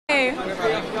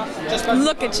you.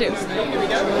 Look at you.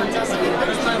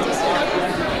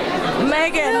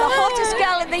 Meghan, the hottest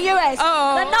girl in the US.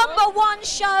 Oh. The #1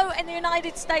 show in the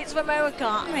United States of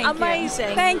America.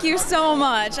 Amazing. Thank you so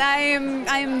much. I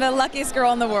am the luckiest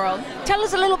girl in the world. Tell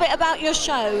us a little bit about your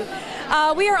show.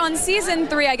 We are on season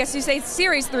 3, I guess you say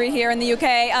series 3 here in the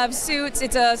UK of Suits.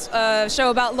 It's a show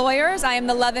about lawyers. I am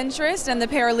the love interest and the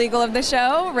paralegal of the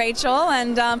show, Rachel,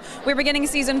 and we're beginning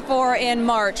season 4 in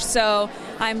March, so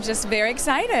I'm just very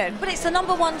excited. But it's the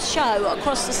 #1 show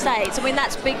across the States. I mean,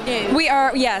 that's big news.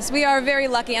 Yes, we are very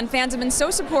lucky, and fans have been so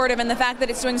supportive, and the fact that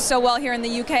it's doing so well here in the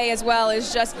UK as well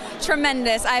is just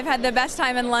tremendous. I've had the best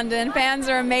time in London. Fans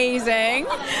are amazing.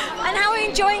 And how are you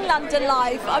enjoying London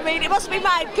life? I mean, it must be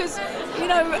mad because, you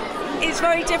know, it's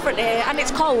very different here and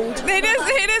it's cold.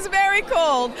 It is very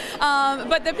cold,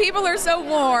 but the people are so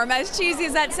warm. As cheesy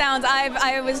as that sounds,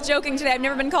 I was joking today, I've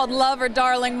never been called love or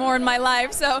darling more in my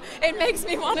life, so it makes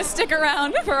me want to stick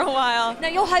around for a while. Now,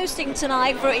 you're hosting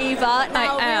tonight for Eva.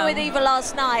 Now, we were with Eva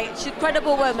last night. She's an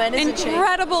incredible woman, isn't she?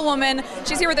 Incredible woman.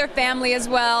 She's here with her family as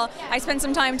well. I spent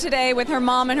some time today with her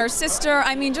mom and her sister.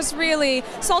 I mean, just really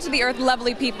salt of the earth,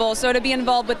 lovely people. So to be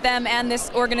involved with them and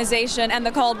this organization and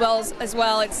the Caldwells as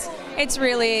well, it's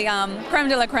really creme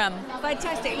de la creme.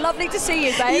 Fantastic. Lovely to see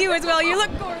you, babe. You as well. You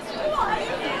look gorgeous.